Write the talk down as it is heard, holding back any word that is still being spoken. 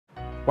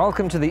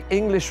Welcome to the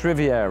English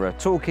Riviera,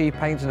 Torquay,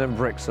 Paynton and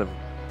Brixham,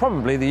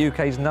 probably the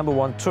UK's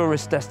 #1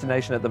 tourist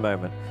destination at the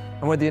moment.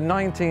 And whether you're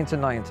 19 to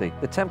 90,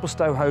 the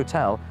Templestowe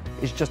Hotel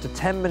is just a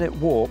 10-minute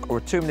walk or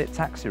a 2-minute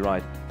taxi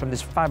ride from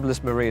this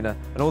fabulous marina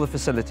and all the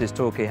facilities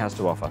Torquay has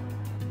to offer.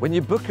 When you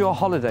book your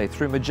holiday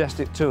through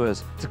Majestic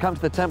Tours to come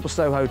to the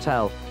Templestowe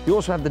Hotel, you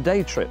also have the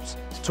day trips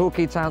to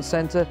Torquay Town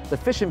Centre, the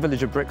fishing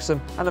village of Brixham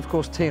and of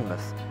course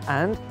Bournemouth.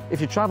 And if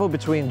you travel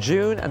between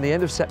June and the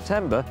end of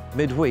September,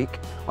 midweek,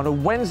 on a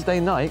Wednesday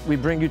night we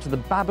bring you to the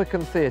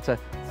Barbican Theatre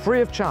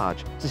free of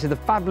charge to see the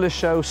fabulous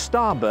show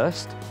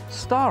Starburst,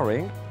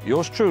 starring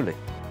yours truly.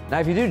 Now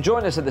if you do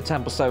join us at the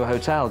Templestowe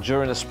Hotel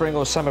during a spring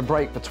or summer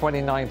break for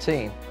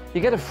 2019, you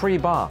get a free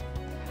bar.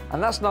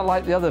 And that's not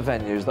like the other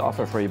venues that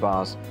offer free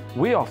bars.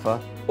 We offer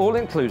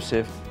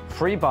all-inclusive,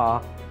 free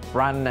bar,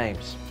 brand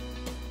names.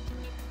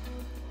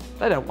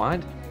 They don't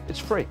mind, it's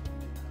free.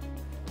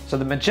 So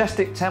the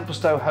Majestic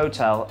Templestowe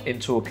Hotel in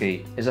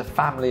Torquay is a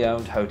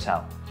family-owned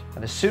hotel.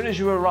 And as soon as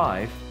you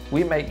arrive,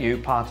 we make you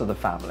part of the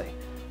family.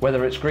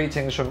 Whether it's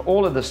greetings from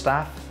all of the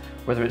staff,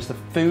 whether it's the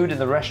food in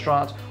the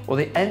restaurant, or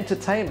the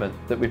entertainment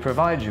that we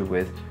provide you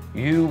with,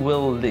 you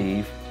will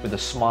leave with a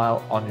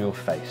smile on your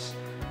face.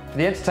 For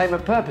the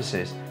entertainment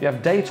purposes, you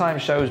have daytime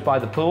shows by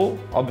the pool,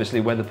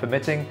 obviously weather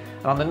permitting,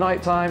 and on the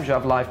night times you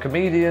have live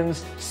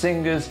comedians,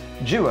 singers,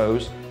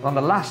 duos, and on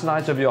the last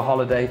night of your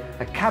holiday,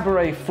 a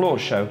cabaret floor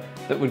show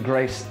that would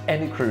grace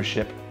any cruise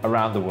ship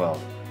around the world.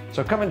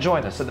 So come and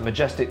join us at the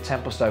Majestic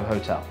Templestowe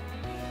Hotel.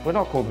 We're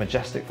not called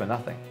Majestic for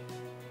nothing.